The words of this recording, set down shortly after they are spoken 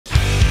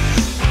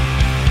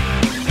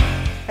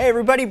Hey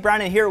everybody,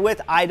 Brandon here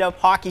with iDub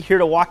Hockey, here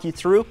to walk you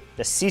through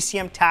the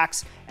CCM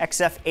Tacks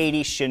XF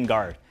 80 Shin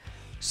Guard.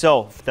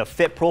 So the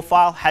fit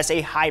profile has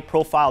a high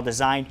profile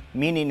design,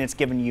 meaning it's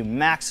giving you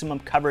maximum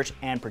coverage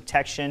and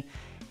protection.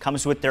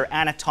 Comes with their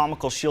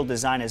anatomical shield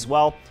design as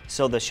well,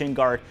 so the Shin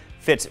Guard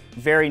fits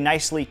very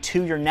nicely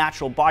to your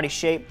natural body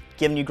shape,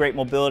 giving you great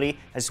mobility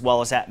as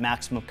well as that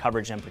maximum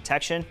coverage and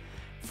protection.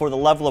 For the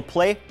level of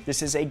play,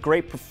 this is a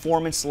great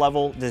performance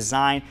level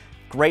design,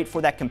 great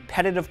for that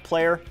competitive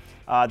player,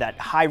 that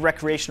high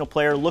recreational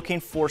player looking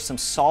for some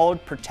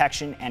solid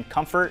protection and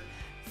comfort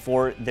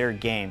for their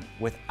game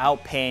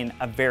without paying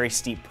a very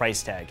steep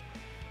price tag.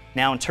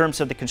 Now in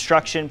terms of the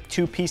construction,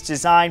 two-piece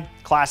design,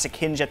 classic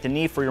hinge at the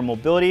knee for your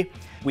mobility.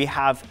 We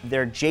have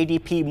their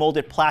JDP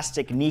molded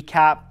plastic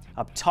kneecap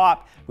up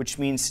top, which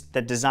means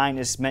the design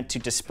is meant to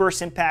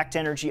disperse impact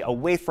energy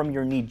away from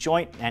your knee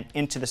joint and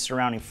into the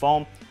surrounding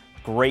foam.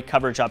 Great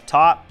coverage up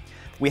top.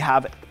 We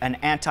have an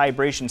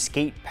anti-abrasion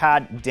skate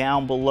pad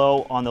down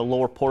below on the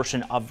lower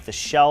portion of the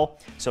shell.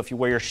 So if you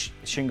wear your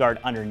Shin Guard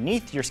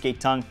underneath your skate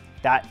tongue,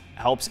 that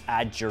helps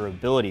add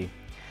durability.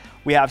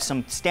 We have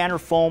some standard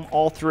foam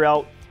all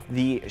throughout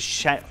the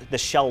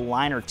shell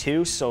liner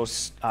too. So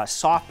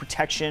soft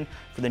protection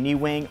for the knee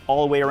wing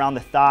all the way around the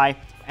thigh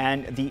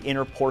and the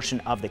inner portion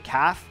of the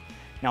calf.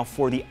 Now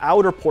for the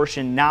outer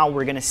portion, now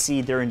we're gonna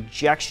see their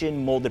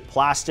injection molded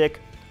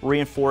plastic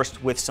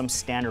reinforced with some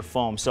standard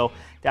foam. So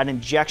that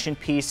injection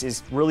piece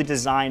is really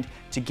designed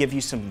to give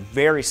you some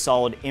very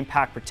solid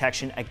impact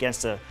protection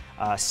against a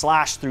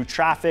slash through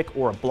traffic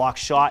or a block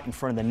shot in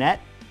front of the net.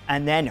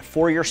 And then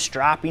for your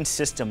strapping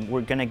system, we're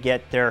gonna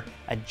get their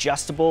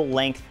adjustable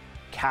length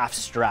calf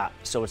strap.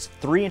 So it's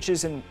 3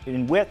 inches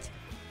in width,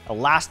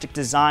 elastic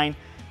design,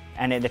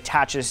 and it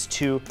attaches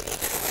to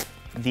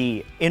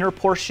the inner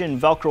portion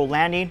Velcro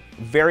landing,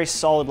 very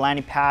solid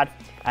landing pad,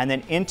 and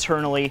then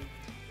internally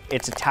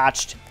it's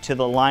attached to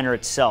the liner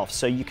itself.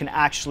 So you can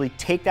actually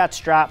take that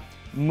strap,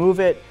 move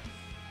it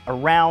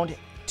around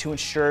to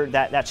ensure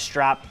that that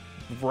strap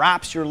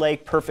wraps your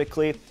leg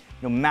perfectly,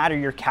 no matter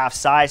your calf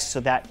size, so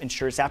that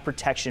ensures that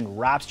protection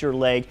wraps your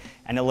leg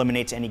and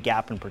eliminates any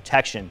gap in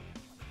protection.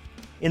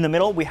 In the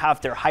middle, we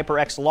have their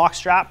HyperX lock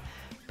strap,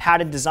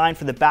 padded design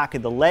for the back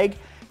of the leg,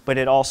 but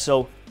it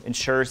also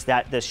ensures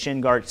that the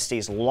Shin Guard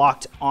stays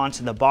locked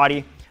onto the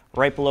body.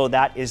 Right below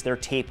that is their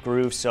tape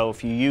groove. So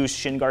if you use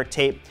Shin Guard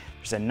tape,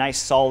 there's a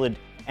nice solid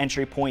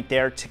entry point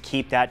there to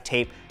keep that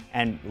tape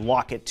and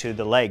lock it to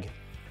the leg.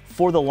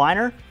 For the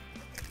liner,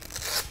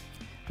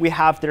 we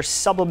have their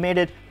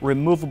sublimated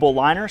removable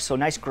liner, so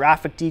nice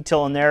graphic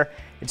detail in there.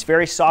 It's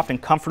very soft and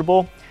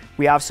comfortable.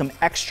 We have some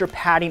extra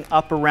padding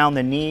up around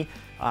the knee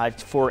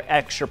for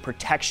extra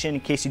protection in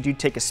case you do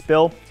take a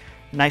spill.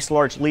 Nice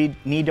large knee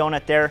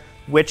donut there,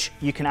 which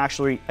you can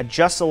actually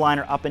adjust the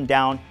liner up and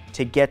down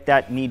to get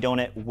that knee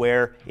donut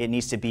where it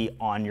needs to be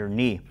on your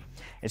knee.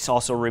 It's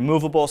also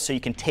removable, so you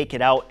can take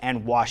it out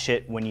and wash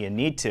it when you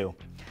need to.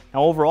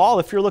 Now overall,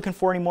 if you're looking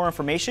for any more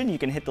information, you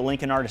can hit the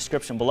link in our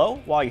description below.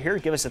 While you're here,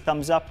 give us a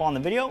thumbs up on the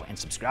video and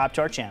subscribe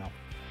to our channel.